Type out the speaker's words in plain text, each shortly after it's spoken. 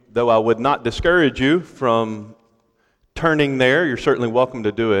though I would not discourage you from turning there, you're certainly welcome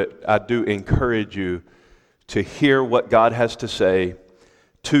to do it. I do encourage you to hear what God has to say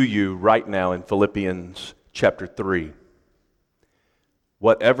to you right now in Philippians chapter 3.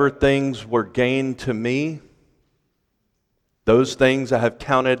 Whatever things were gained to me, those things I have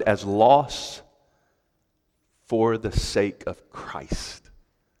counted as loss for the sake of Christ.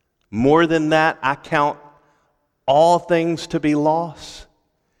 More than that, I count all things to be loss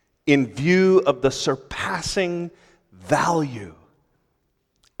in view of the surpassing value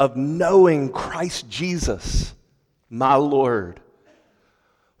of knowing Christ Jesus, my Lord,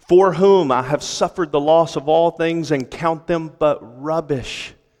 for whom I have suffered the loss of all things and count them but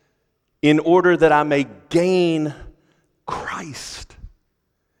rubbish, in order that I may gain Christ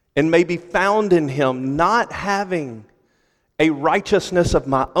and may be found in Him, not having a righteousness of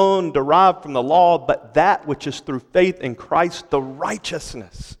my own derived from the law, but that which is through faith in Christ, the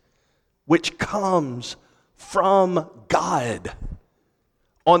righteousness which comes from God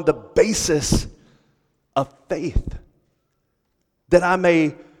on the basis of faith, that I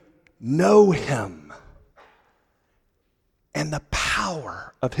may know Him and the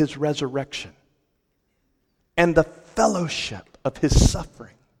power of His resurrection and the fellowship of His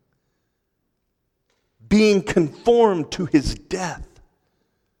suffering, being conformed to His death,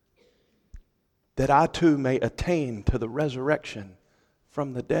 that I too may attain to the resurrection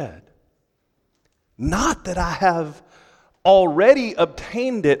from the dead. Not that I have already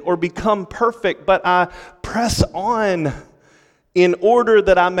obtained it or become perfect, but I press on in order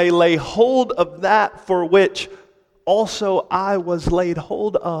that I may lay hold of that for which also I was laid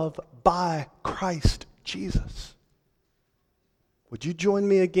hold of by Christ Jesus. Would you join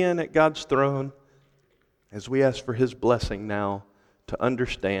me again at God's throne as we ask for His blessing now to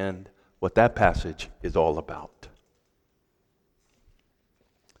understand what that passage is all about?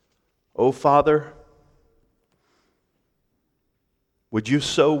 Oh, Father, would you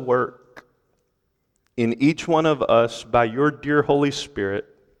so work in each one of us by your dear Holy Spirit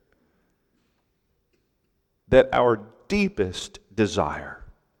that our deepest desire,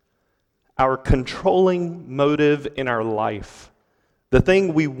 our controlling motive in our life, the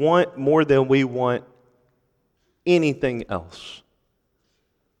thing we want more than we want anything else,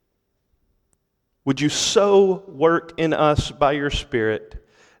 would you so work in us by your Spirit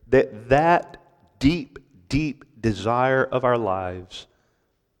that that deep, deep desire of our lives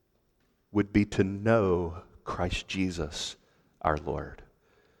would be to know Christ Jesus, our Lord.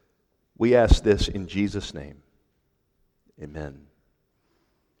 We ask this in Jesus' name. Amen.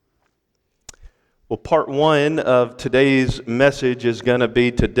 Well, part one of today's message is going to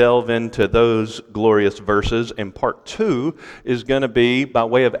be to delve into those glorious verses, and part two is going to be, by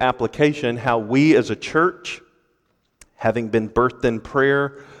way of application, how we as a church, having been birthed in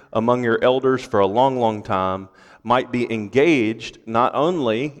prayer among your elders for a long, long time, might be engaged not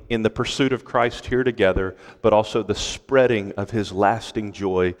only in the pursuit of Christ here together, but also the spreading of His lasting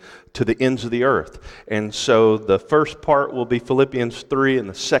joy to the ends of the earth. And so the first part will be Philippians 3, and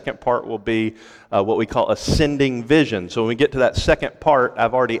the second part will be what we call ascending vision. So when we get to that second part,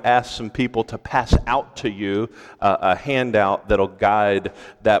 I've already asked some people to pass out to you a handout that'll guide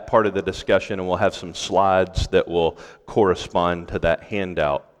that part of the discussion, and we'll have some slides that will correspond to that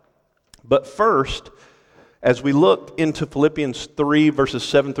handout. But first, as we look into Philippians 3, verses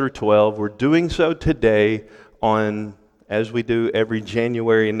 7 through 12, we're doing so today on, as we do every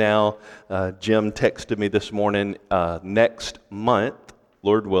January now, Jim texted me this morning, next month,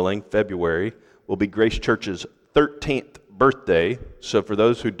 Lord willing, February, will be Grace Church's 13th birthday. So for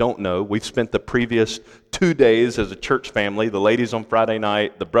those who don't know, we've spent the previous 2 days as a church family, the ladies on Friday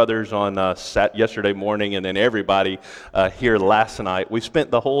night, the brothers on yesterday morning, and then everybody here last night. We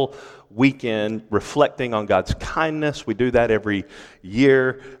spent the whole weekend reflecting on God's kindness. We do that every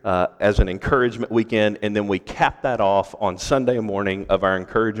year as an encouragement weekend, and then we cap that off on Sunday morning of our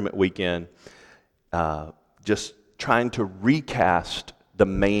encouragement weekend, just trying to recast the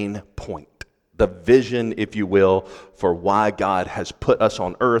main point, the vision, if you will, for why God has put us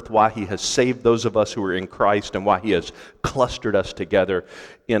on earth, why He has saved those of us who are in Christ, and why He has clustered us together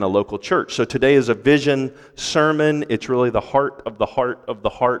in a local church. So today is a vision sermon. It's really the heart of the heart of the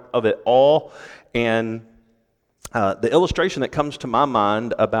heart of it all. And the illustration that comes to my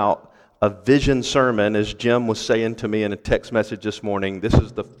mind about a vision sermon, as Jim was saying to me in a text message this morning, this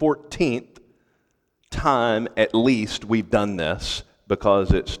is the 14th time at least we've done this,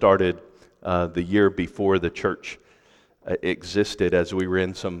 because it started the year before the church existed, as we were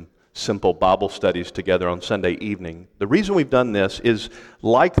in some simple Bible studies together on Sunday evening. The reason we've done this is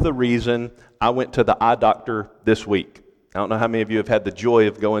like the reason I went to the eye doctor this week. I don't know how many of you have had the joy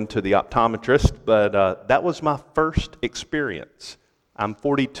of going to the optometrist, but that was my first experience. I'm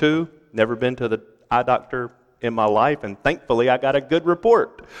 42, never been to the eye doctor in my life, and thankfully I got a good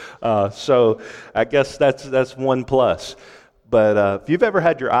report. So I guess that's one plus. But if you've ever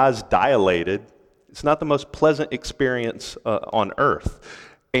had your eyes dilated, it's not the most pleasant experience on earth.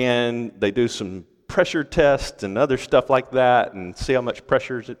 And they do some pressure tests and other stuff like that and see how much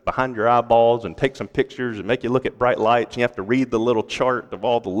pressure is behind your eyeballs and take some pictures and make you look at bright lights. And you have to read the little chart of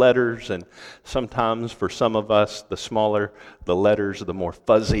all the letters. And sometimes for some of us, the smaller the letters, the more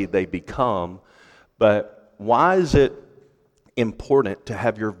fuzzy they become. But why is it important to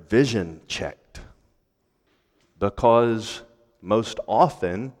have your vision checked? Because most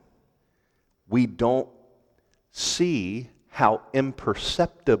often we don't see how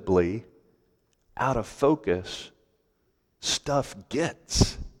imperceptibly out of focus stuff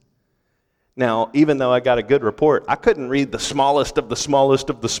gets. Now, even though I got a good report, I couldn't read the smallest of the smallest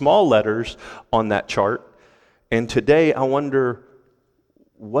of the small letters on that chart. And today I wonder,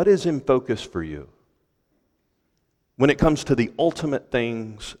 what is in focus for you when it comes to the ultimate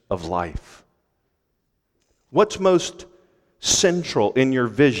things of life? What's most central in your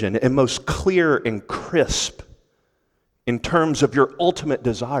vision and most clear and crisp in terms of your ultimate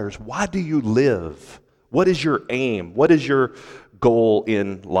desires? Why do you live? What is your aim? What is your goal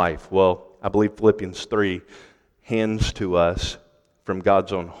in life? Well, I believe Philippians 3 hands to us from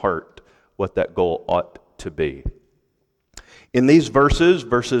God's own heart what that goal ought to be. In these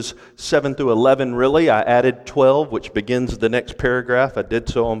verses 7 through 11, really, I added 12, which begins the next paragraph. I did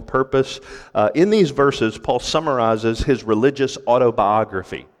so on purpose. In these verses, Paul summarizes his religious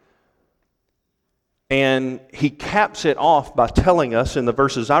autobiography. And he caps it off by telling us in the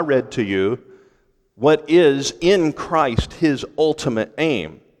verses I read to you what is in Christ his ultimate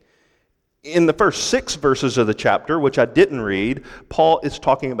aim. In the first 6 verses of the chapter, which I didn't read, Paul is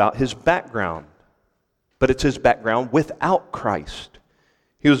talking about his background. But it's his background without Christ.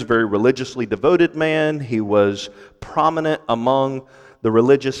 He was a very religiously devoted man. He was prominent among the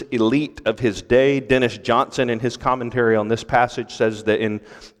religious elite of his day. Dennis Johnson, in his commentary on this passage, says that in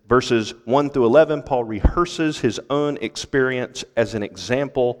verses 1 through 11, Paul rehearses his own experience as an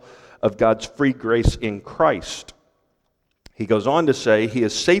example of God's free grace in Christ. He goes on to say he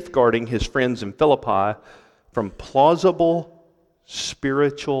is safeguarding his friends in Philippi from plausible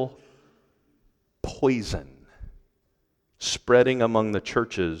spiritual poison spreading among the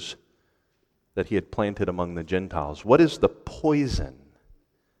churches that he had planted among the Gentiles. What is the poison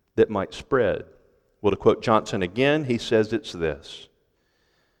that might spread? Well, to quote Johnson again, he says it's this: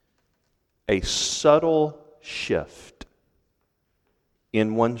 a subtle shift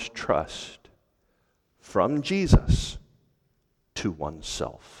in one's trust from Jesus to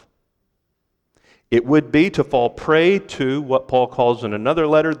oneself. It would be to fall prey to what Paul calls in another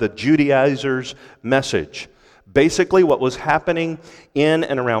letter the Judaizers' message. Basically, what was happening in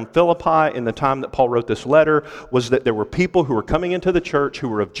and around Philippi in the time that Paul wrote this letter was that there were people who were coming into the church who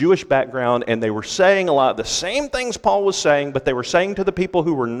were of Jewish background, and they were saying a lot of the same things Paul was saying, but they were saying to the people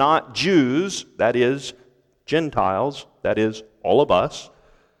who were not Jews, that is, Gentiles, that is, all of us.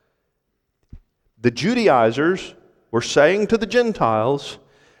 The Judaizers were saying to the Gentiles,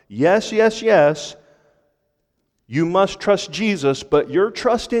 yes, yes, yes, you must trust Jesus, but your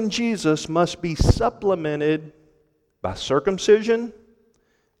trust in Jesus must be supplemented by circumcision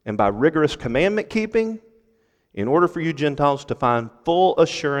and by rigorous commandment keeping in order for you Gentiles to find full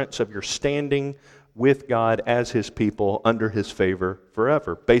assurance of your standing with God as His people under His favor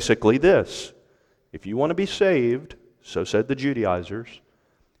forever. Basically this: if you want to be saved, so said the Judaizers,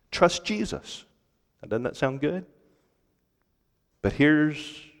 trust Jesus. Now, doesn't that sound good? But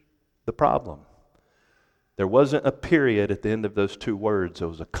here's the problem. There wasn't a period at the end of those 2 words. There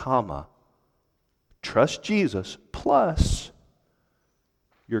was a comma. Trust Jesus plus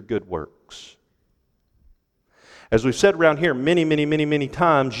your good works. As we've said around here many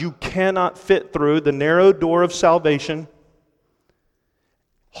times, you cannot fit through the narrow door of salvation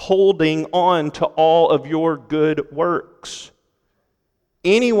holding on to all of your good works.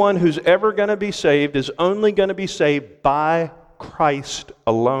 Anyone who's ever going to be saved is only going to be saved by Christ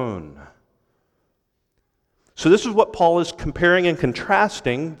alone. So this is what Paul is comparing and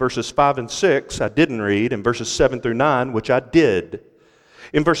contrasting, verses 5 and 6, I didn't read, and verses 7 through 9, which I did.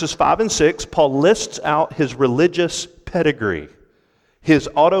 In verses 5 and 6, Paul lists out his religious pedigree, his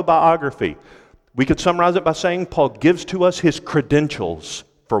autobiography. We could summarize it by saying Paul gives to us his credentials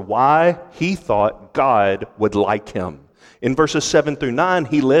for why he thought God would like him. In verses 7 through 9,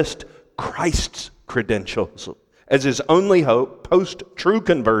 he lists Christ's credentials as his only hope post true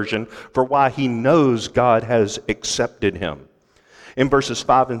conversion for why he knows God has accepted him. In verses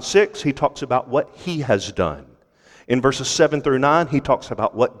 5 and 6, he talks about what he has done. In verses 7 through 9, he talks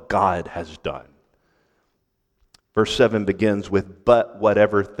about what God has done. Verse 7 begins with, "But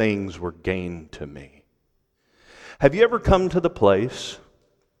whatever things were gained to me." Have you ever come to the place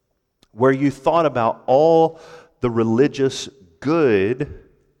where you thought about all the religious good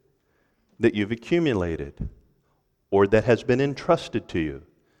that you've accumulated or that has been entrusted to you?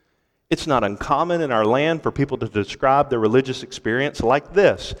 It's not uncommon in our land for people to describe their religious experience like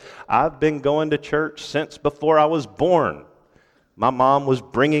this: "I've been going to church since before I was born. My mom was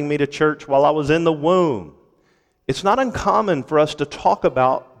bringing me to church while I was in the womb." It's not uncommon for us to talk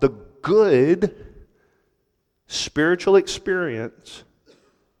about the good spiritual experience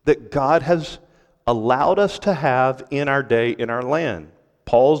that God has allowed us to have in our day, in our land.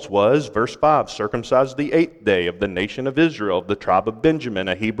 Paul's was, verse 5, circumcised the 8th day of the nation of Israel, of the tribe of Benjamin,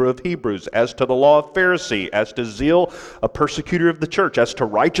 a Hebrew of Hebrews, as to the law of Pharisee, as to zeal, a persecutor of the church, as to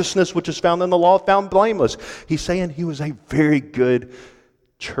righteousness which is found in the law, found blameless. He's saying he was a very good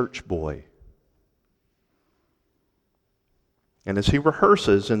church boy. And as he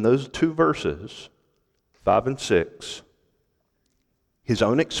rehearses in those two verses, 5 and 6, his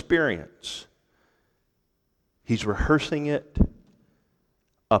own experience, he's rehearsing it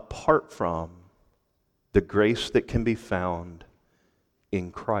apart from the grace that can be found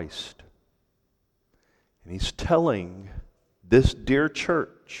in Christ. And he's telling this dear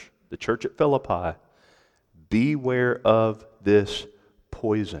church, the church at Philippi, beware of this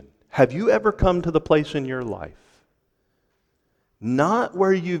poison. Have you ever come to the place in your life, not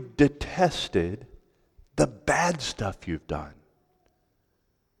where you've detested the bad stuff you've done,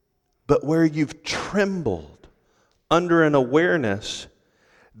 but where you've trembled under an awareness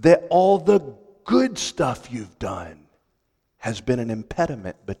that all the good stuff you've done has been an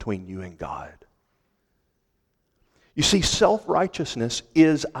impediment between you and God? You see, self-righteousness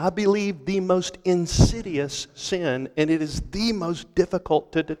is, I believe, the most insidious sin, and it is the most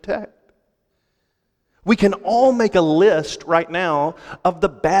difficult to detect. We can all make a list right now of the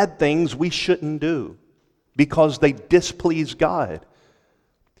bad things we shouldn't do because they displease God.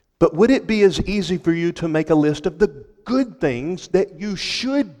 But would it be as easy for you to make a list of the good things that you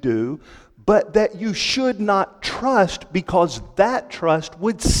should do, but that you should not trust because that trust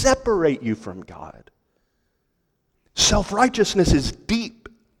would separate you from God? Self-righteousness is deep,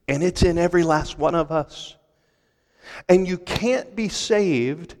 and it's in every last one of us. And you can't be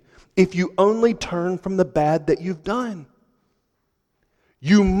saved if you only turn from the bad that you've done.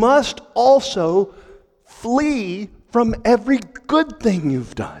 You must also flee from every good thing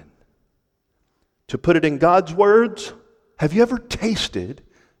you've done. To put it in God's words, have you ever tasted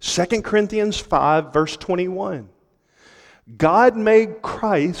 2 Corinthians 5, verse 21? God made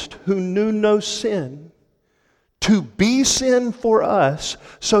Christ, who knew no sin, to be sin for us,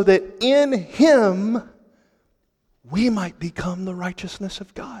 so that in him we might become the righteousness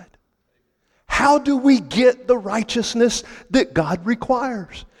of God. How do we get the righteousness that God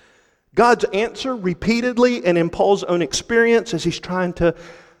requires? God's answer repeatedly and in Paul's own experience as he's trying to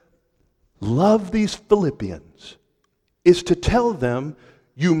love these Philippians is to tell them,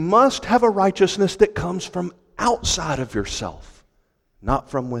 you must have a righteousness that comes from outside of yourself, not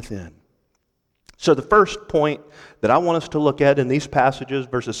from within. So the first point that I want us to look at in these passages,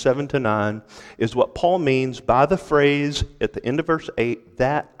 verses 7 to 9, is what Paul means by the phrase at the end of verse 8,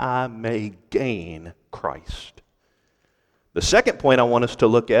 that I may gain Christ. The second point I want us to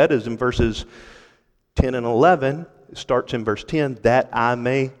look at is in verses 10 and 11. It starts in verse 10, that I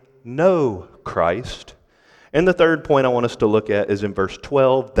may know Christ. And the third point I want us to look at is in verse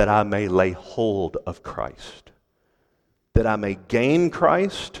 12, that I may lay hold of Christ. That I may gain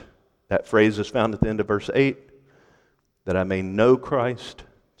Christ. That phrase is found at the end of verse 8. That I may know Christ.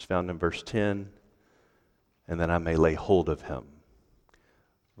 It's found in verse 10. And that I may lay hold of him.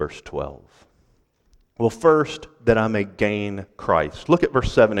 Verse 12. Well, first, that I may gain Christ. Look at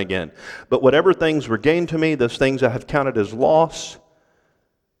verse 7 again. But whatever things were gained to me, those things I have counted as loss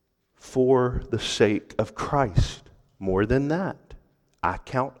for the sake of Christ. More than that, I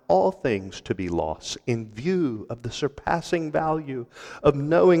count all things to be loss in view of the surpassing value of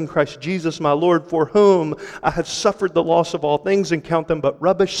knowing Christ Jesus my Lord, for whom I have suffered the loss of all things and count them but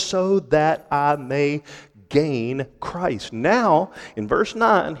rubbish, so that I may gain Christ. Now, in verse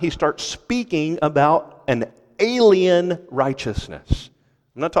 9, he starts speaking about an alien righteousness.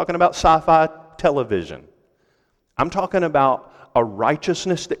 I'm not talking about sci-fi television. I'm talking about a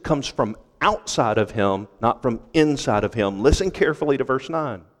righteousness that comes from outside of him, not from inside of him. Listen carefully to verse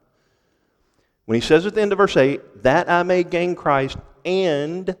 9. When he says at the end of verse 8, that I may gain Christ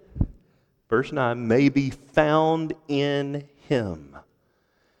and, verse 9, may be found in him,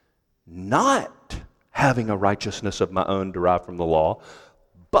 not having a righteousness of my own derived from the law,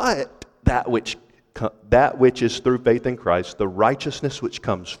 but that which is through faith in Christ, the righteousness which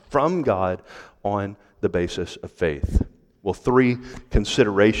comes from God on the basis of faith. Well, three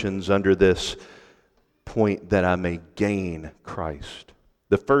considerations under this point, that I may gain Christ.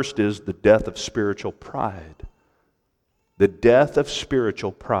 The first is the death of spiritual pride. The death of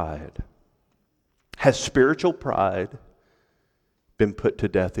spiritual pride. Has spiritual pride been put to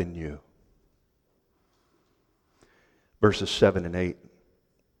death in you? Verses 7 and 8.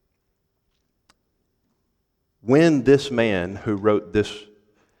 When this man who wrote this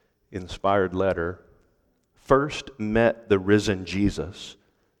inspired letter first met the risen Jesus,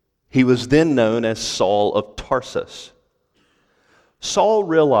 he was then known as Saul of Tarsus. Saul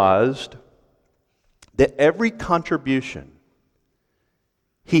realized that every contribution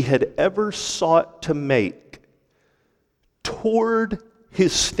he had ever sought to make toward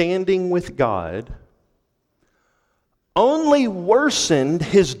his standing with God only worsened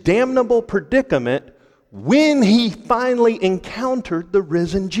his damnable predicament when he finally encountered the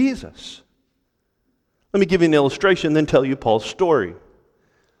risen Jesus. Let me give you an illustration, then tell you Paul's story.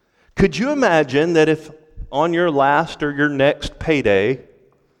 Could you imagine that if on your last or your next payday,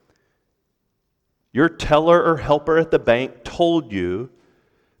 your teller or helper at the bank told you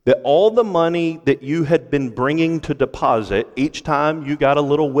that all the money that you had been bringing to deposit each time you got a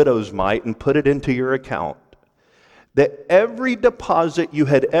little widow's mite and put it into your account, that every deposit you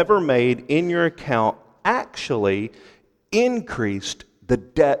had ever made in your account actually increased the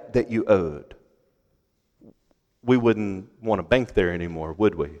debt that you owed? We wouldn't want to bank there anymore,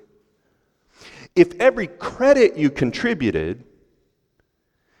 would we? If every credit you contributed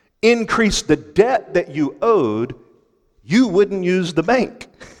increased the debt that you owed, you wouldn't use the bank.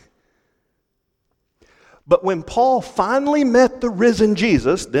 But when Paul finally met the risen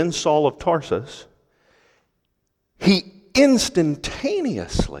Jesus, then Saul of Tarsus, he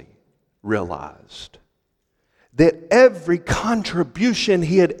instantaneously realized that every contribution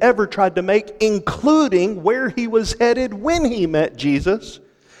he had ever tried to make, including where he was headed when he met Jesus,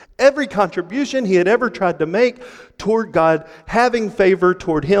 every contribution he had ever tried to make toward God having favor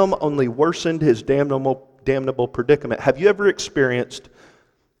toward him only worsened his damnable predicament. Have you ever experienced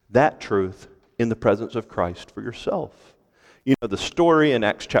that truth in the presence of Christ for yourself? You know the story in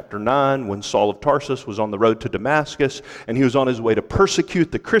Acts chapter 9 when Saul of Tarsus was on the road to Damascus and he was on his way to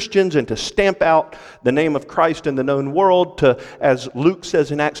persecute the Christians and to stamp out the name of Christ in the known world, to, as Luke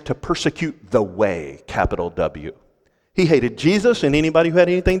says in Acts, to persecute the way, capital W. He hated Jesus and anybody who had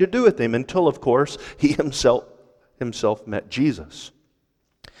anything to do with him until, of course, he himself met Jesus.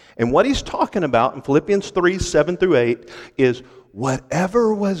 And what he's talking about in Philippians 3, 7 through 8 is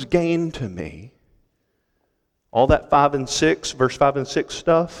whatever was gained to me, all that 5 and 6, verse 5 and 6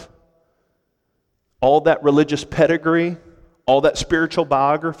 stuff, all that religious pedigree, all that spiritual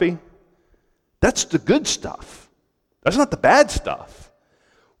biography, that's the good stuff. That's not the bad stuff.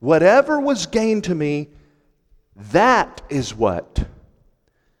 Whatever was gained to me, that is what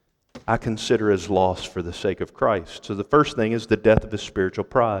I consider as loss for the sake of Christ. So the first thing is the death of his spiritual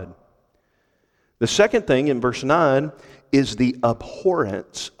pride. The second thing in verse 9 is the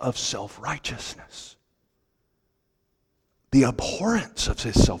abhorrence of self-righteousness. The abhorrence of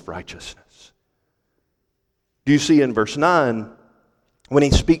his self-righteousness. Do you see in verse 9, when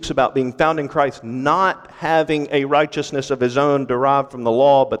he speaks about being found in Christ, not having a righteousness of his own derived from the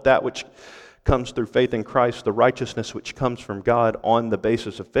law, but that which comes through faith in Christ, the righteousness which comes from God on the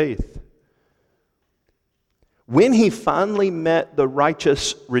basis of faith. When he finally met the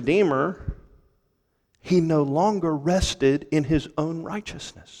righteous Redeemer, he no longer rested in his own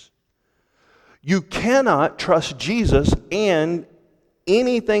righteousness. You cannot trust Jesus and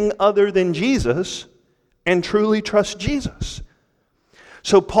anything other than Jesus and truly trust Jesus.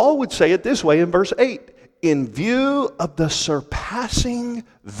 So Paul would say it this way in verse 8. In view of the surpassing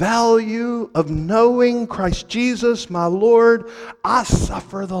value of knowing Christ Jesus, my Lord, I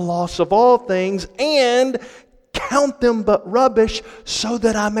suffer the loss of all things and count them but rubbish so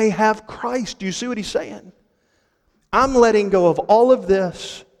that I may have Christ. Do you see what he's saying? I'm letting go of all of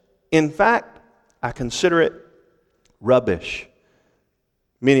this. In fact, I consider it rubbish.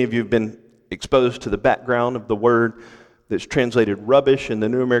 Many of you have been exposed to the background of the word that's translated rubbish in the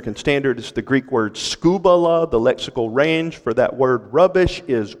New American Standard. It's the Greek word skubala. The lexical range for that word rubbish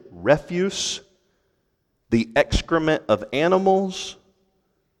is refuse, the excrement of animals,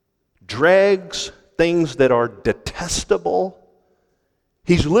 dregs, things that are detestable,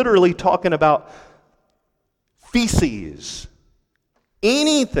 He's literally talking about feces.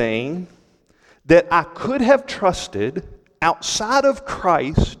 Anything that I could have trusted outside of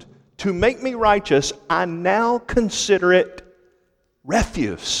Christ to make me righteous, I now consider it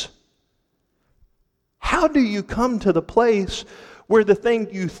refuse. How do you come to the place where the thing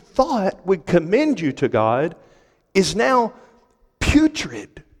you thought would commend you to God is now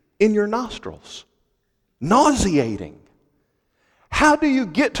putrid in your nostrils, nauseating? How do you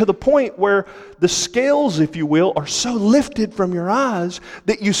get to the point where the scales, if you will, are so lifted from your eyes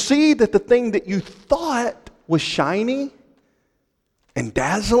that you see that the thing that you thought was shiny and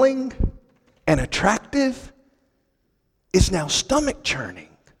dazzling and attractive is now stomach churning?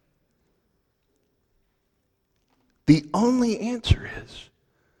 The only answer is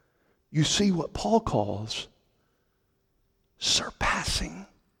you see what Paul calls surpassing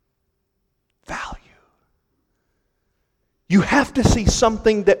value. You have to see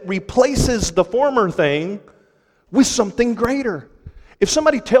something that replaces the former thing with something greater. If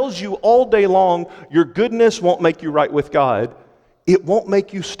somebody tells you all day long your goodness won't make you right with God, it won't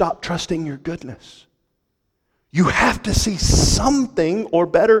make you stop trusting your goodness. You have to see something, or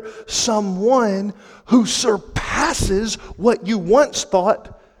better, someone who surpasses what you once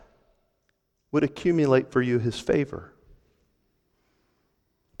thought would accumulate for you his favor.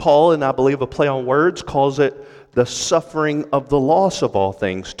 Paul, and I believe a play on words, calls it the suffering of the loss of all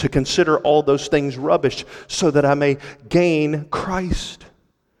things, to consider all those things rubbish so that I may gain Christ.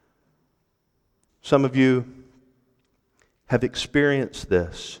 Some of you have experienced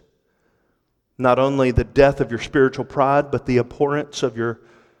this. Not only the death of your spiritual pride, but the abhorrence of your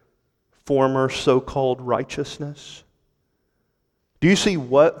former so-called righteousness. Do you see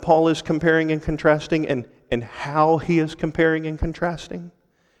what Paul is comparing and contrasting, and how he is comparing and contrasting?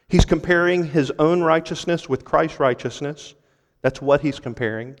 He's comparing his own righteousness with Christ's righteousness. That's what he's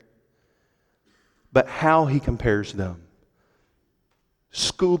comparing. But how he compares them.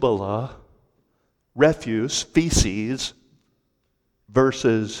 Scubala, refuse, feces,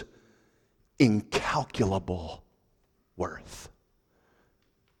 versus incalculable worth.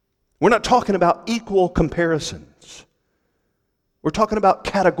 We're not talking about equal comparisons. We're talking about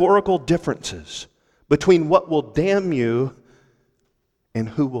categorical differences between what will damn you and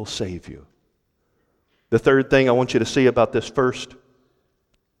who will save you. The third thing I want you to see about this first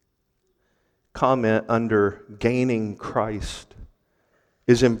comment under gaining Christ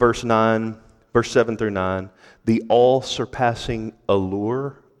is in verse 7 through 9, the all-surpassing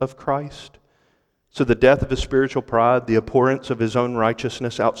allure of Christ. So the death of his spiritual pride, the abhorrence of his own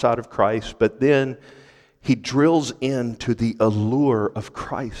righteousness outside of Christ, but then he drills into the allure of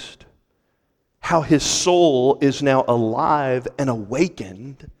Christ. How his soul is now alive and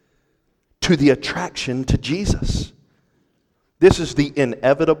awakened to the attraction to Jesus. This is the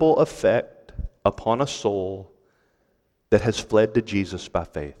inevitable effect upon a soul that has fled to Jesus by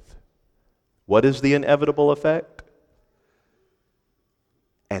faith. What is the inevitable effect?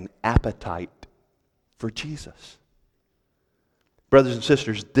 An appetite for Jesus. Brothers and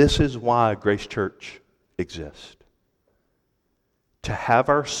sisters, this is why Grace Church exists. To have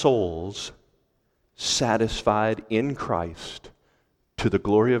our souls satisfied in Christ to the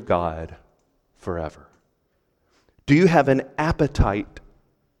glory of God forever. Do you have an appetite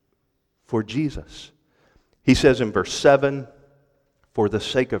for Jesus? He says in verse 7, for the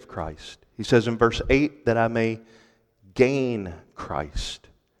sake of Christ. He says in verse 8, that I may gain Christ.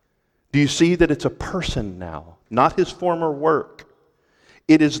 Do you see that it's a person now, not his former work?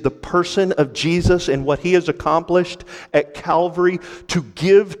 It is the person of Jesus and what he has accomplished at Calvary to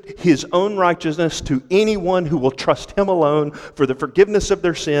give his own righteousness to anyone who will trust him alone for the forgiveness of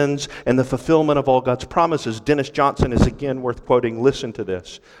their sins and the fulfillment of all God's promises. Dennis Johnson is again worth quoting. Listen to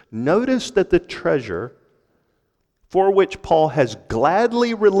this. Notice that the treasure for which Paul has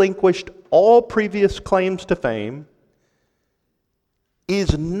gladly relinquished all previous claims to fame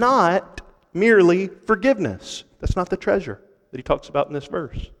is not merely forgiveness. That's not the treasure that he talks about in this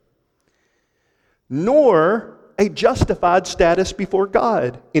verse. Nor a justified status before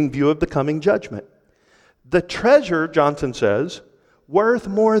God in view of the coming judgment. The treasure, Johnson says, worth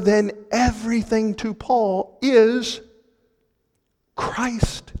more than everything to Paul is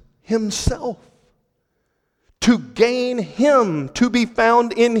Christ himself. To gain him, to be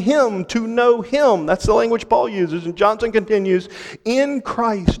found in him, to know him. That's the language Paul uses. And Johnson continues, in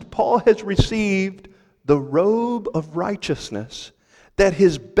Christ, Paul has received the robe of righteousness that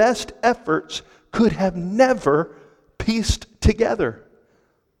his best efforts could have never pieced together.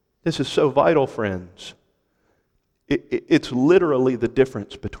 This is so vital, friends. It's literally the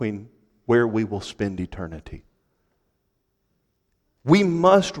difference between where we will spend eternity. We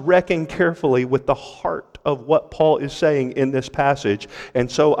must reckon carefully with the heart of what Paul is saying in this passage.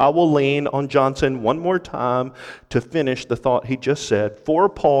 And so I will lean on Johnson one more time to finish the thought he just said. For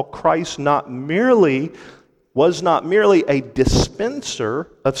Paul, Christ was not merely a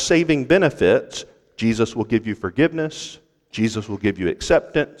dispenser of saving benefits. Jesus will give you forgiveness. Jesus will give you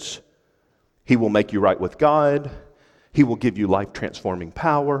acceptance. He will make you right with God. He will give you life-transforming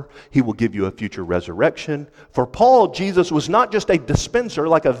power. He will give you a future resurrection. For Paul, Jesus was not just a dispenser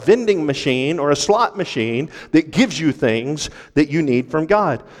like a vending machine or a slot machine that gives you things that you need from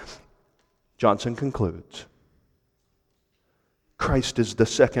God. Johnson concludes, Christ is the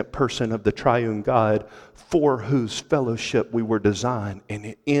second person of the triune God for whose fellowship we were designed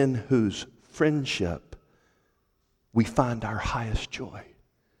and in whose friendship we find our highest joy.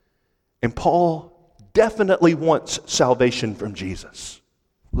 And Paul definitely wants salvation from Jesus.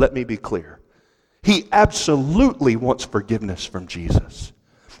 Let me be clear. He absolutely wants forgiveness from Jesus.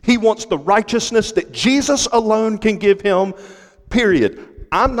 He wants the righteousness that Jesus alone can give him, period.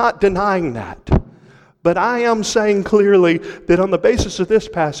 I'm not denying that. But I am saying clearly that on the basis of this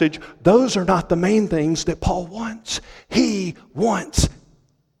passage, those are not the main things that Paul wants. He wants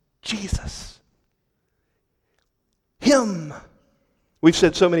Jesus. Him. We've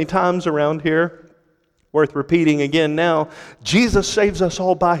said so many times around here, worth repeating again now, Jesus saves us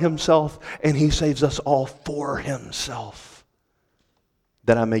all by himself, and he saves us all for himself,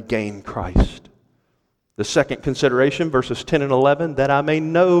 that I may gain Christ. The second consideration, verses 10 and 11, that I may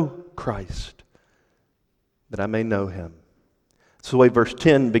know Christ, that I may know him. That's the way verse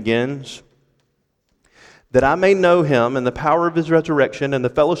 10 begins. That I may know him and the power of his resurrection and the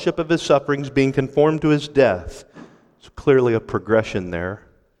fellowship of his sufferings, being conformed to his death. It's clearly a progression there.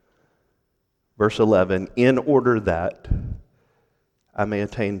 Verse 11, in order that I may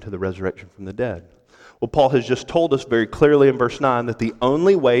attain to the resurrection from the dead. Well, Paul has just told us very clearly in verse 9 that the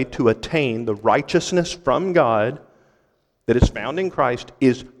only way to attain the righteousness from God that is found in Christ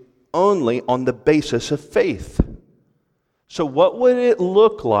is only on the basis of faith. So what would it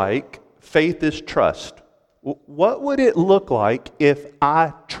look like? Faith is trust. What would it look like if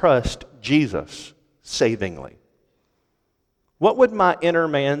I trust Jesus savingly? What would my inner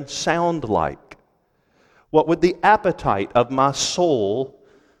man sound like? What would the appetite of my soul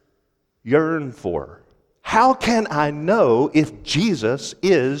yearn for? How can I know if Jesus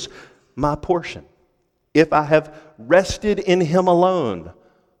is my portion? If I have rested in him alone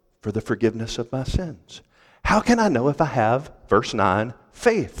for the forgiveness of my sins? How can I know if I have, verse 9,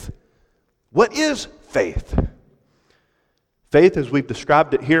 faith? What is faith? Faith, as we've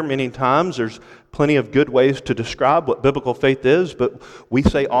described it here many times, there's plenty of good ways to describe what biblical faith is, but we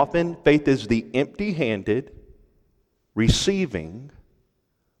say often faith is the empty-handed receiving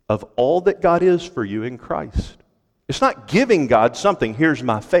of all that God is for you in Christ. It's not giving God something, here's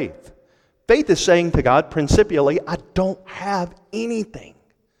my faith. Faith is saying to God, principially, I don't have anything.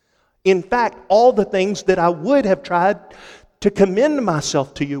 In fact, all the things that I would have tried to commend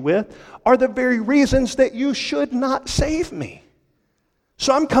myself to you with are the very reasons that you should not save me.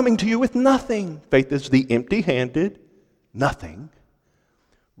 So I'm coming to you with nothing. Faith is the empty-handed, nothing,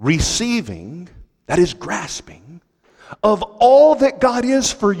 receiving, that is grasping, of all that God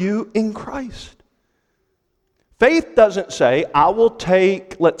is for you in Christ. Faith doesn't say, I will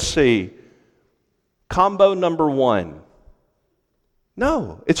take, let's see, combo number 1.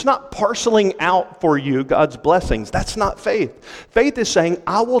 No, it's not parceling out for you God's blessings. That's not faith. Faith is saying,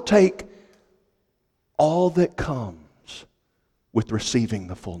 I will take all that comes with receiving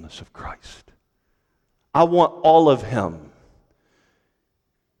the fullness of Christ. I want all of him.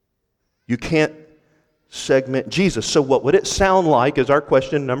 You can't segment Jesus. So what would it sound like is our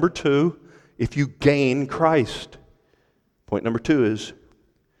question number 2 if you gain Christ? Point number 2 is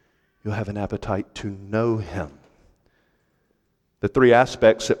you'll have an appetite to know him. The 3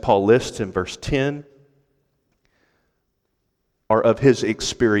 aspects that Paul lists in verse 10 are of his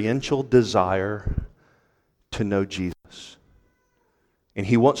experiential desire to know Jesus. And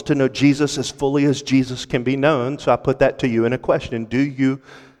he wants to know Jesus as fully as Jesus can be known. So I put that to you in a question. Do you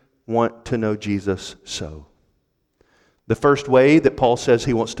want to know Jesus so? The first way that Paul says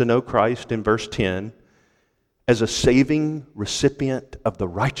he wants to know Christ in verse 10 as a saving recipient of the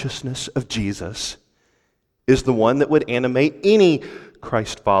righteousness of Jesus is the one that would animate any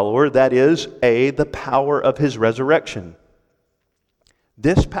Christ follower. That is, the power of his resurrection.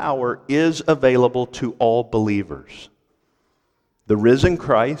 This power is available to all believers. The risen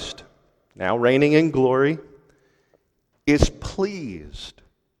Christ, now reigning in glory, is pleased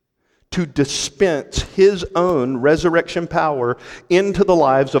to dispense his own resurrection power into the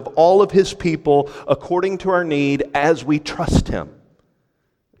lives of all of his people according to our need as we trust him.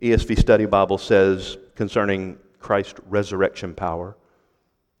 ESV Study Bible says concerning Christ's resurrection power,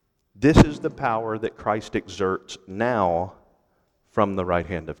 this is the power that Christ exerts now from the right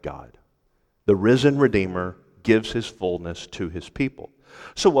hand of God. The risen Redeemer gives his fullness to his people.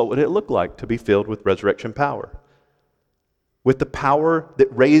 So what would it look like to be filled with resurrection power? With the power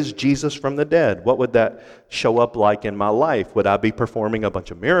that raised Jesus from the dead, what would that show up like in my life? Would I be performing a bunch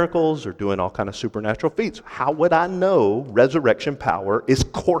of miracles or doing all kind of supernatural feats? How would I know resurrection power is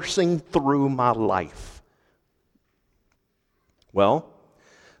coursing through my life? Well,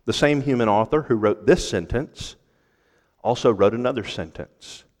 the same human author who wrote this sentence also wrote another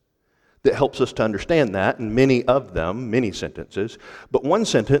sentence that helps us to understand that, and many of them, many sentences. But one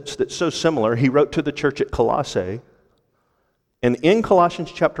sentence that's so similar, he wrote to the church at Colossae. And in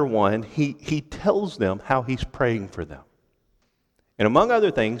Colossians chapter 1, he tells them how he's praying for them. And among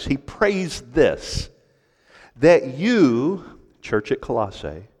other things, he prays this, that you, church at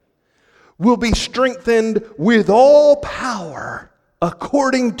Colossae, will be strengthened with all power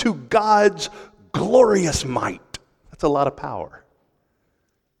according to God's glorious might. That's a lot of power.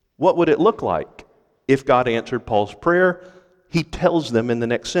 What would it look like if God answered Paul's prayer? He tells them in the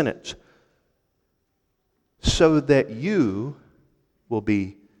next sentence, so that you will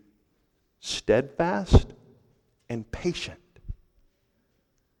be steadfast and patient.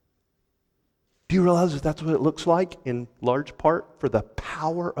 Do you realize that that's what it looks like in large part for the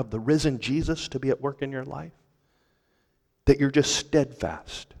power of the risen Jesus to be at work in your life? That you're just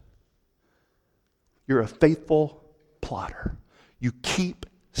steadfast. You're a faithful plotter. You keep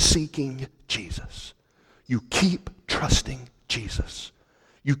seeking Jesus. You keep trusting Jesus.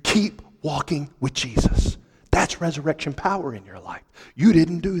 You keep walking with Jesus. That's resurrection power in your life. You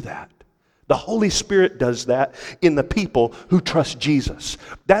didn't do that. The Holy Spirit does that in the people who trust Jesus.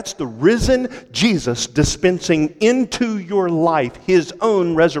 That's the risen Jesus dispensing into your life his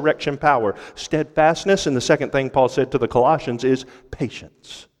own resurrection power. Steadfastness, and the second thing Paul said to the Colossians is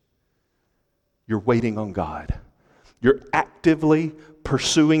patience. You're waiting on God. You're actively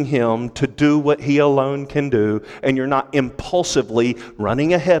pursuing him to do what he alone can do, and you're not impulsively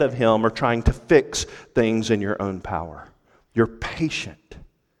running ahead of him or trying to fix things in your own power. You're patient.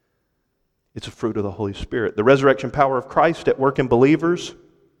 It's a fruit of the Holy Spirit. The resurrection power of Christ at work in believers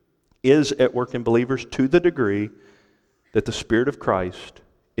is at work in believers to the degree that the Spirit of Christ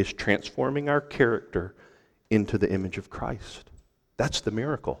is transforming our character into the image of Christ. That's the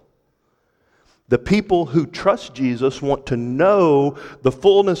miracle. The people who trust Jesus want to know the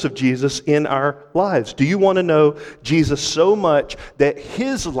fullness of Jesus in our lives. Do you want to know Jesus so much that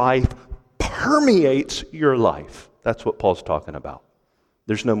his life permeates your life? That's what Paul's talking about.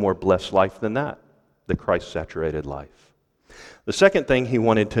 There's no more blessed life than that, the Christ-saturated life. The second thing he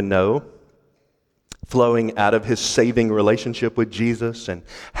wanted to know, flowing out of his saving relationship with Jesus and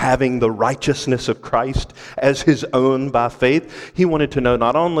having the righteousness of Christ as his own by faith, he wanted to know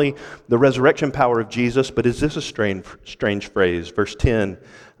not only the resurrection power of Jesus, but is this a strange phrase? Verse 10,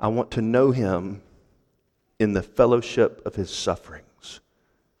 I want to know him in the fellowship of his sufferings.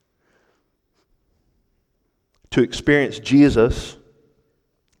 To experience Jesus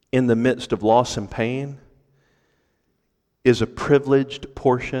in the midst of loss and pain is a privileged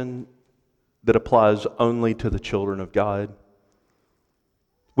portion that applies only to the children of God.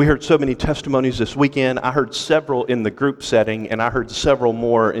 We heard so many testimonies this weekend. I heard several in the group setting, and I heard several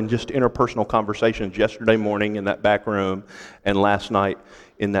more in just interpersonal conversations yesterday morning in that back room and last night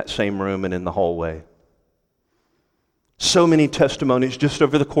in that same room and in the hallway. So many testimonies just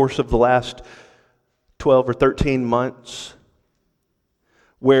over the course of the last 12 or 13 months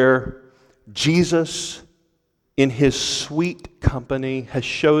where Jesus in his sweet company has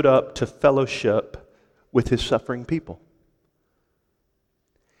showed up to fellowship with his suffering people.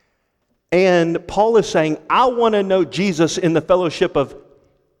 And Paul is saying, I want to know Jesus in the fellowship of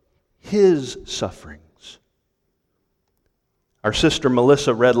his sufferings. Our sister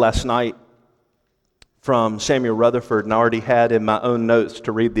Melissa read last night from Samuel Rutherford, and I already had in my own notes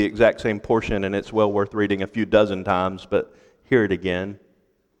to read the exact same portion, and it's well worth reading a few dozen times, but hear it again.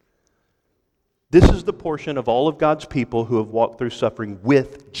 This is the portion of all of God's people who have walked through suffering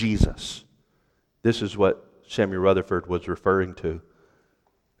with Jesus. This is what Samuel Rutherford was referring to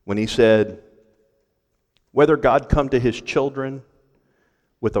when he said, whether God come to his children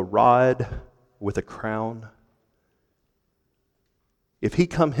with a rod, with a crown, if he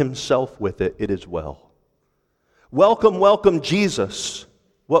come himself with it, it is well. Welcome, welcome, Jesus,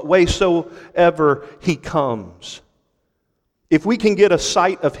 what way soever he comes. If we can get a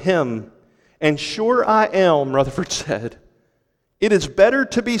sight of him, and sure I am, Rutherford said, It is better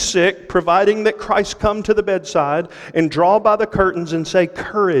to be sick, providing that Christ come to the bedside and draw by the curtains and say,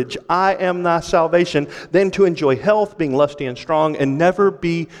 "Courage, I am thy salvation," than to enjoy health, being lusty and strong, and never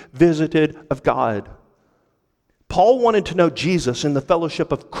be visited of God. Paul wanted to know Jesus in the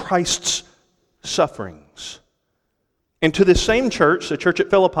fellowship of Christ's sufferings. And to this same church, the church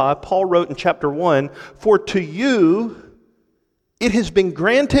at Philippi, Paul wrote in chapter 1, "For to you it has been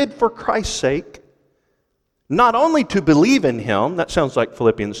granted for Christ's sake, not only to believe in him," that sounds like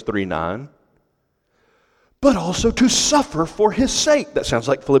Philippians 3:9, "but also to suffer for his sake." That sounds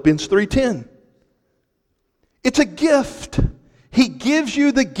like Philippians 3:10. It's a gift. He gives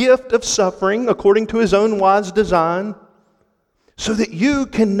you the gift of suffering according to his own wise design so that you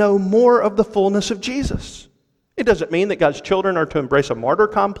can know more of the fullness of Jesus. It doesn't mean that God's children are to embrace a martyr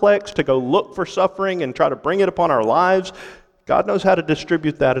complex, to go look for suffering and try to bring it upon our lives. God knows how to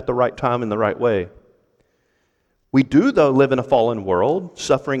distribute that at the right time in the right way. We do, though, live in a fallen world.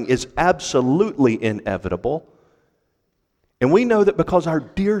 Suffering is absolutely inevitable. And we know that because our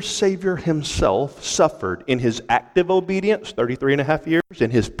dear Savior himself suffered in his active obedience, 33 and a half years, in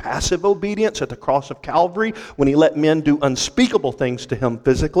his passive obedience at the cross of Calvary, when he let men do unspeakable things to him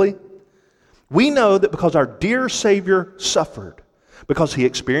physically, we know that because our dear Savior suffered, because he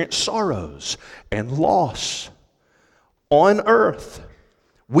experienced sorrows and loss on earth,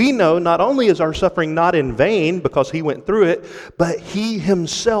 we know not only is our suffering not in vain because he went through it, but he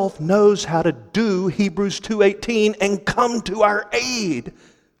himself knows how to do Hebrews 2:18 and come to our aid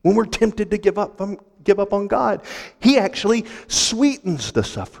when we're tempted to give up on God. He actually sweetens the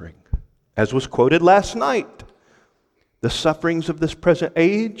suffering. As was quoted last night, the sufferings of this present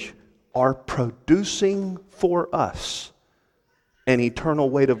age are producing for us an eternal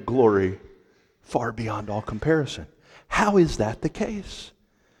weight of glory far beyond all comparison. How is that the case?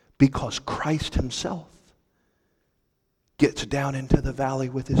 Because Christ himself gets down into the valley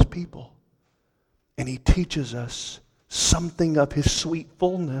with his people, and he teaches us something of his sweet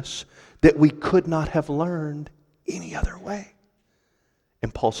fullness that we could not have learned any other way.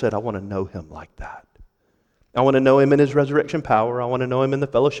 And Paul said, I want to know him like that. I want to know him in his resurrection power. I want to know him in the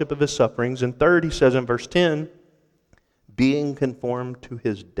fellowship of his sufferings. And third, he says in verse 10, being conformed to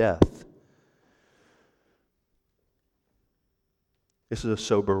his death. This is a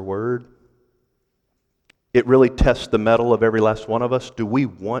sober word. It really tests the mettle of every last one of us. Do we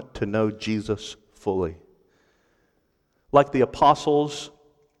want to know Jesus fully? Like the apostles,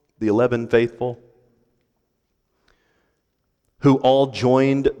 the 11 faithful, who all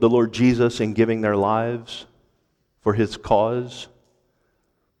joined the Lord Jesus in giving their lives for his cause,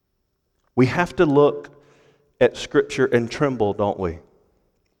 we have to look at Scripture and tremble, don't we?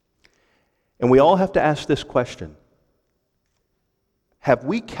 And we all have to ask this question. Have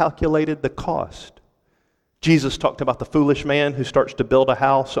we calculated the cost? Jesus talked about the foolish man who starts to build a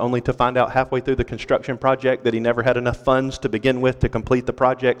house only to find out halfway through the construction project that he never had enough funds to begin with to complete the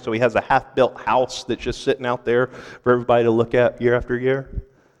project, so he has a half-built house that's just sitting out there for everybody to look at year after year.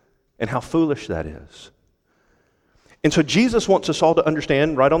 And how foolish that is. And so Jesus wants us all to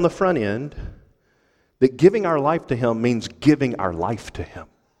understand right on the front end that giving our life to him means giving our life to him.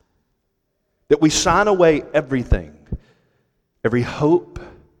 That we sign away everything. Every hope,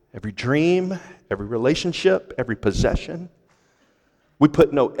 every dream, every relationship, every possession. We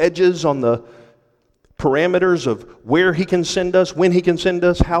put no edges on the parameters of where he can send us, when he can send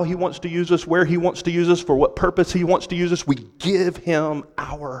us, how he wants to use us, where he wants to use us, for what purpose he wants to use us. We give him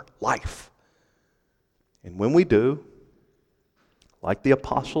our life. And when we do, like the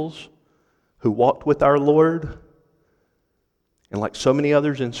apostles who walked with our Lord, and like so many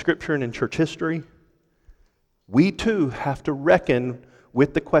others in Scripture and in church history, we too have to reckon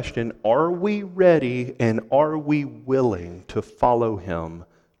with the question, are we ready and are we willing to follow him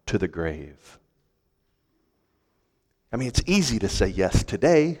to the grave? I mean, it's easy to say yes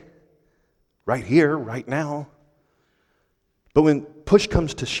today, right here, right now. But when push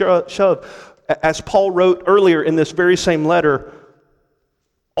comes to shove, as Paul wrote earlier in this very same letter,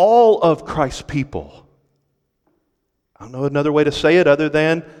 all of Christ's people, I don't know another way to say it other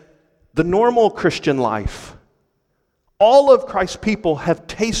than the normal Christian life, all of Christ's people have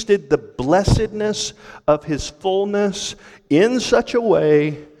tasted the blessedness of his fullness in such a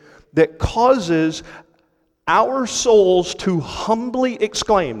way that causes our souls to humbly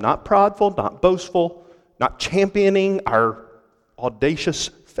exclaim, not prideful, not boastful, not championing our audacious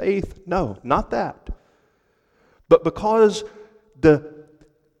faith. No, not that. But because the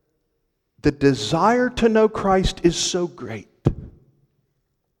desire to know Christ is so great,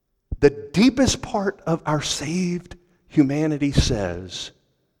 the deepest part of our saved humanity says,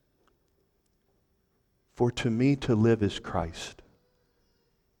 for to me to live is Christ,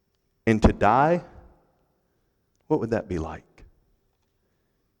 and to die, what would that be like?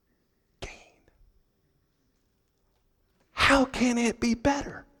 Gain. How can it be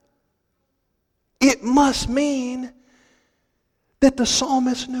better? It must mean that the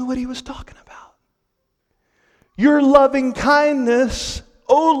psalmist knew what he was talking about. Your loving kindness,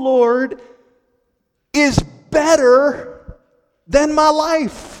 O Lord, is better than my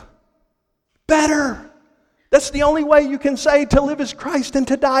life. Better. That's the only way you can say to live is Christ and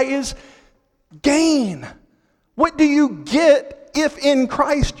to die is gain. What do you get if in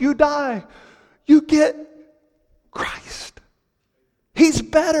Christ you die? You get Christ. He's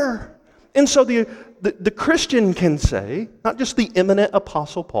better. And so the Christian can say, not just the eminent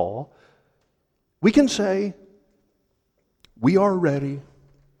Apostle Paul, we can say, we are ready,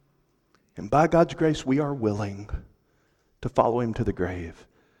 and by God's grace, we are willing to follow him to the grave.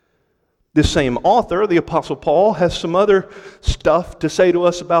 This same author, the Apostle Paul, has some other stuff to say to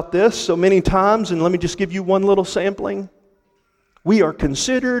us about this so many times, and let me just give you one little sampling. We are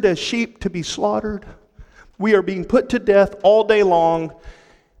considered as sheep to be slaughtered. We are being put to death all day long.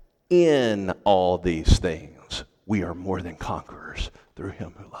 In all these things, we are more than conquerors through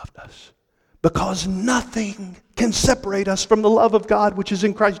him who loved us. Because nothing can separate us from the love of God which is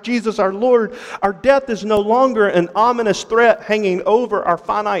in Christ Jesus our Lord. Our death is no longer an ominous threat hanging over our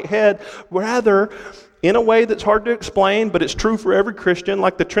finite head. Rather, in a way that's hard to explain, but it's true for every Christian,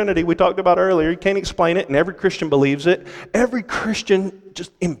 like the Trinity we talked about earlier. You can't explain it, and every Christian believes it. Every Christian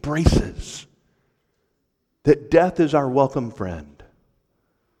just embraces that death is our welcome friend.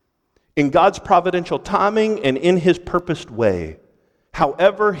 In God's providential timing and in his purposed way,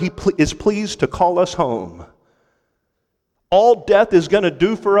 however he is pleased to call us home, all death is going to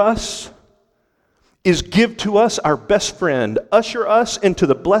do for us is give to us our best friend, usher us into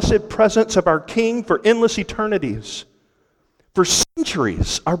the blessed presence of our King for endless eternities. For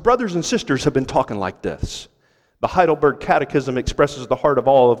centuries, our brothers and sisters have been talking like this. The Heidelberg Catechism expresses the heart of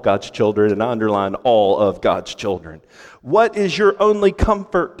all of God's children, and I underline all of God's children. What is your only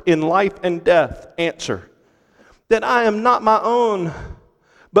comfort in life and death? Answer: that I am not my own,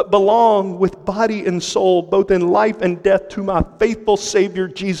 but belong with body and soul, both in life and death, to my faithful Savior,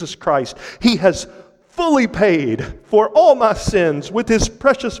 Jesus Christ. He has fully paid for all my sins with his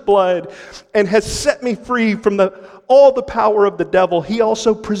precious blood and has set me free from all the power of the devil. He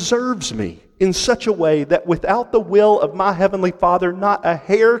also preserves me in such a way that without the will of my heavenly Father, not a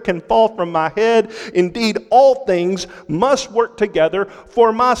hair can fall from my head. Indeed, all things must work together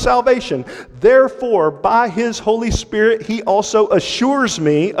for my salvation. Therefore, by his Holy Spirit, he also assures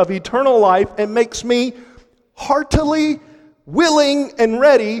me of eternal life and makes me heartily willing and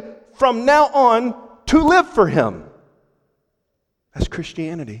ready from now on to live for him. That's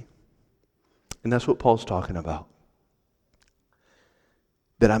Christianity. And that's what Paul's talking about.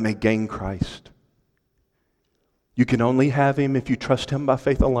 That I may gain Christ. You can only have him if you trust him by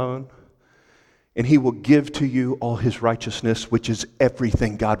faith alone. And he will give to you all his righteousness, which is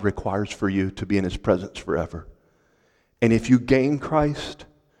everything God requires for you to be in his presence forever. And if you gain Christ,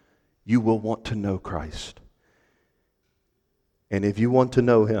 you will want to know Christ. And if you want to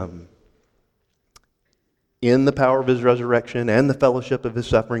know him in the power of his resurrection and the fellowship of his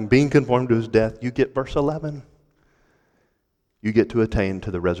suffering, being conformed to his death, you get verse 11. You get to attain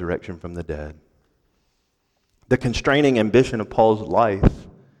to the resurrection from the dead. The constraining ambition of Paul's life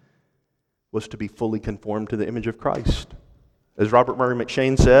was to be fully conformed to the image of Christ. As Robert Murray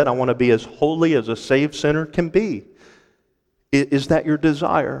McCheyne said, I want to be as holy as a saved sinner can be. Is that your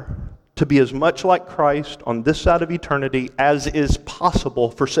desire? To be as much like Christ on this side of eternity as is possible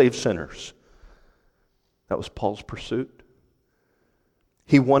for saved sinners. That was Paul's pursuit.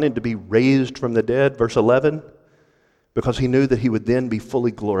 He wanted to be raised from the dead, verse 11, because he knew that he would then be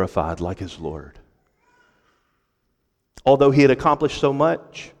fully glorified like his Lord. Although he had accomplished so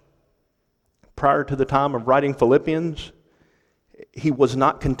much prior to the time of writing Philippians, he was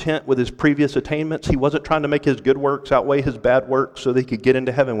not content with his previous attainments. He wasn't trying to make his good works outweigh his bad works so that he could get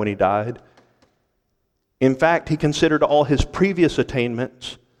into heaven when he died. In fact, he considered all his previous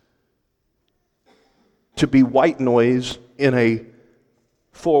attainments to be white noise in a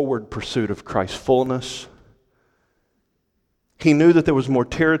forward pursuit of Christ's fullness. He knew that there was more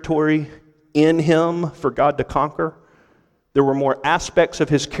territory in him for God to conquer. There were more aspects of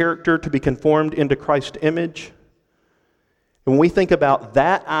his character to be conformed into Christ's image. When we think about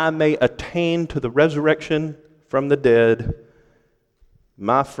that I may attain to the resurrection from the dead,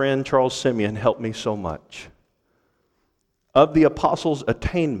 my friend Charles Simeon helped me so much. Of the apostles'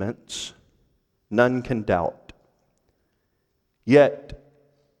 attainments, none can doubt. Yet,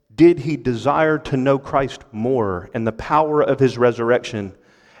 did he desire to know Christ more and the power of his resurrection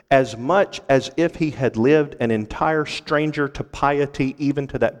as much as if he had lived an entire stranger to piety even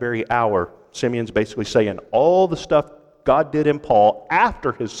to that very hour. Simeon's basically saying all the stuff God did in Paul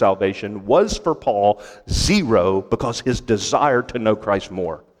after his salvation was for Paul zero because his desire to know Christ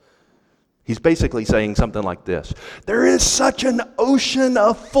more. He's basically saying something like this: there is such an ocean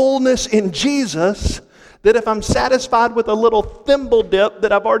of fullness in Jesus that if I'm satisfied with a little thimble dip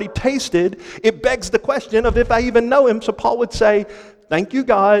that I've already tasted, it begs the question of if I even know him. So Paul would say, thank you,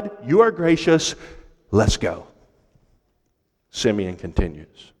 God, you are gracious, let's go. Simeon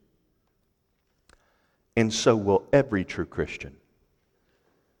continues. And so will every true Christian.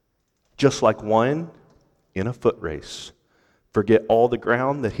 Just like one in a foot race, forget all the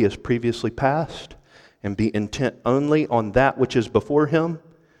ground that he has previously passed and be intent only on that which is before him,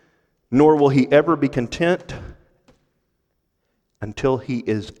 nor will he ever be content until he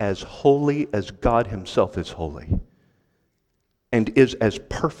is as holy as God himself is holy, and is as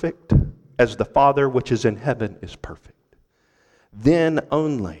perfect as the Father which is in heaven is perfect. Then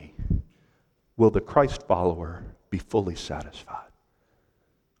only will the Christ follower be fully satisfied.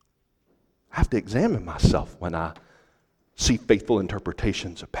 I have to examine myself when I see faithful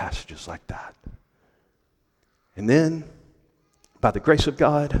interpretations of passages like that. And then, by the grace of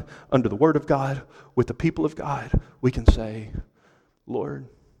God, under the Word of God, with the people of God, we can say, Lord,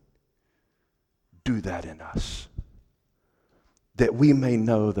 do that in us, that we may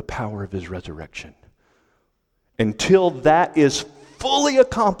know the power of his resurrection. Until that is fully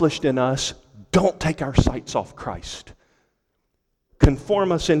accomplished in us, don't take our sights off Christ.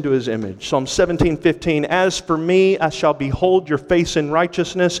 Conform us into his image. Psalm 17:15, as for me, I shall behold your face in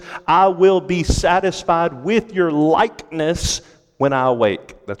righteousness. I will be satisfied with your likeness when I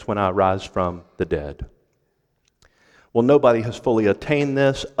awake. That's when I rise from the dead. Well, nobody has fully obtained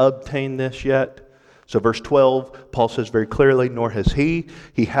this yet. So verse 12, Paul says very clearly, nor has he.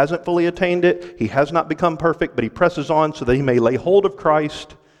 He hasn't fully attained it. He has not become perfect, but he presses on so that he may lay hold of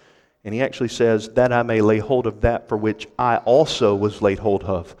Christ. And he actually says, that I may lay hold of that for which I also was laid hold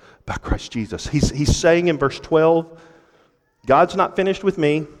of by Christ Jesus. He's saying in verse 12, God's not finished with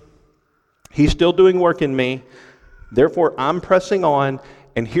me. He's still doing work in me. Therefore, I'm pressing on,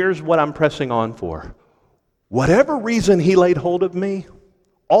 and here's what I'm pressing on for. Whatever reason he laid hold of me,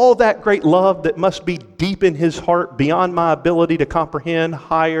 all that great love that must be deep in his heart beyond my ability to comprehend,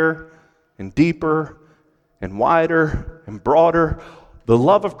 higher and deeper and wider and broader, the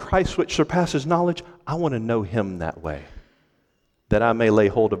love of Christ which surpasses knowledge, I want to know him that way, that I may lay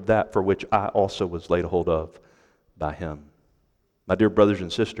hold of that for which I also was laid hold of by him. My dear brothers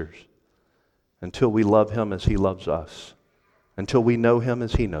and sisters, until we love him as he loves us, until we know him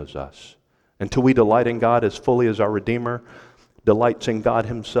as he knows us, until we delight in God as fully as our Redeemer delights in God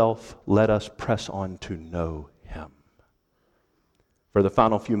himself, let us press on to know him. For the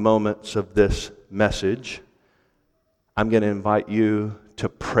final few moments of this message, I'm going to invite you to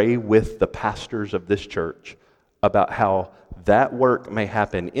pray with the pastors of this church about how that work may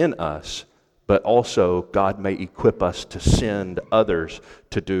happen in us, but also God may equip us to send others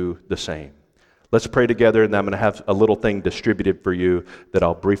to do the same. Let's pray together, and then I'm going to have a little thing distributed for you that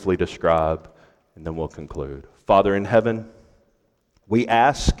I'll briefly describe, and then we'll conclude. Father in heaven, we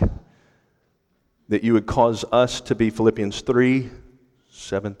ask that you would cause us to be Philippians 3,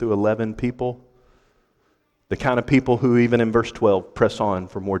 7 through 11 people, the kind of people who even in verse 12 press on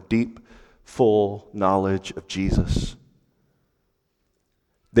for more deep, full knowledge of Jesus.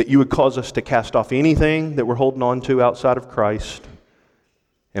 That you would cause us to cast off anything that we're holding on to outside of Christ,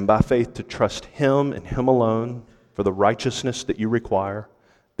 and by faith to trust him and him alone for the righteousness that you require,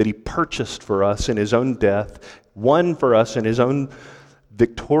 that he purchased for us in his own death, won for us in his own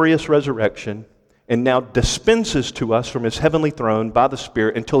victorious resurrection, and now dispenses to us from his heavenly throne by the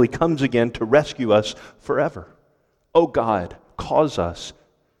Spirit until he comes again to rescue us forever. Oh God, cause us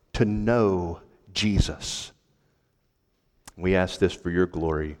to know Jesus. We ask this for your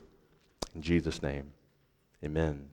glory. In Jesus' name, amen.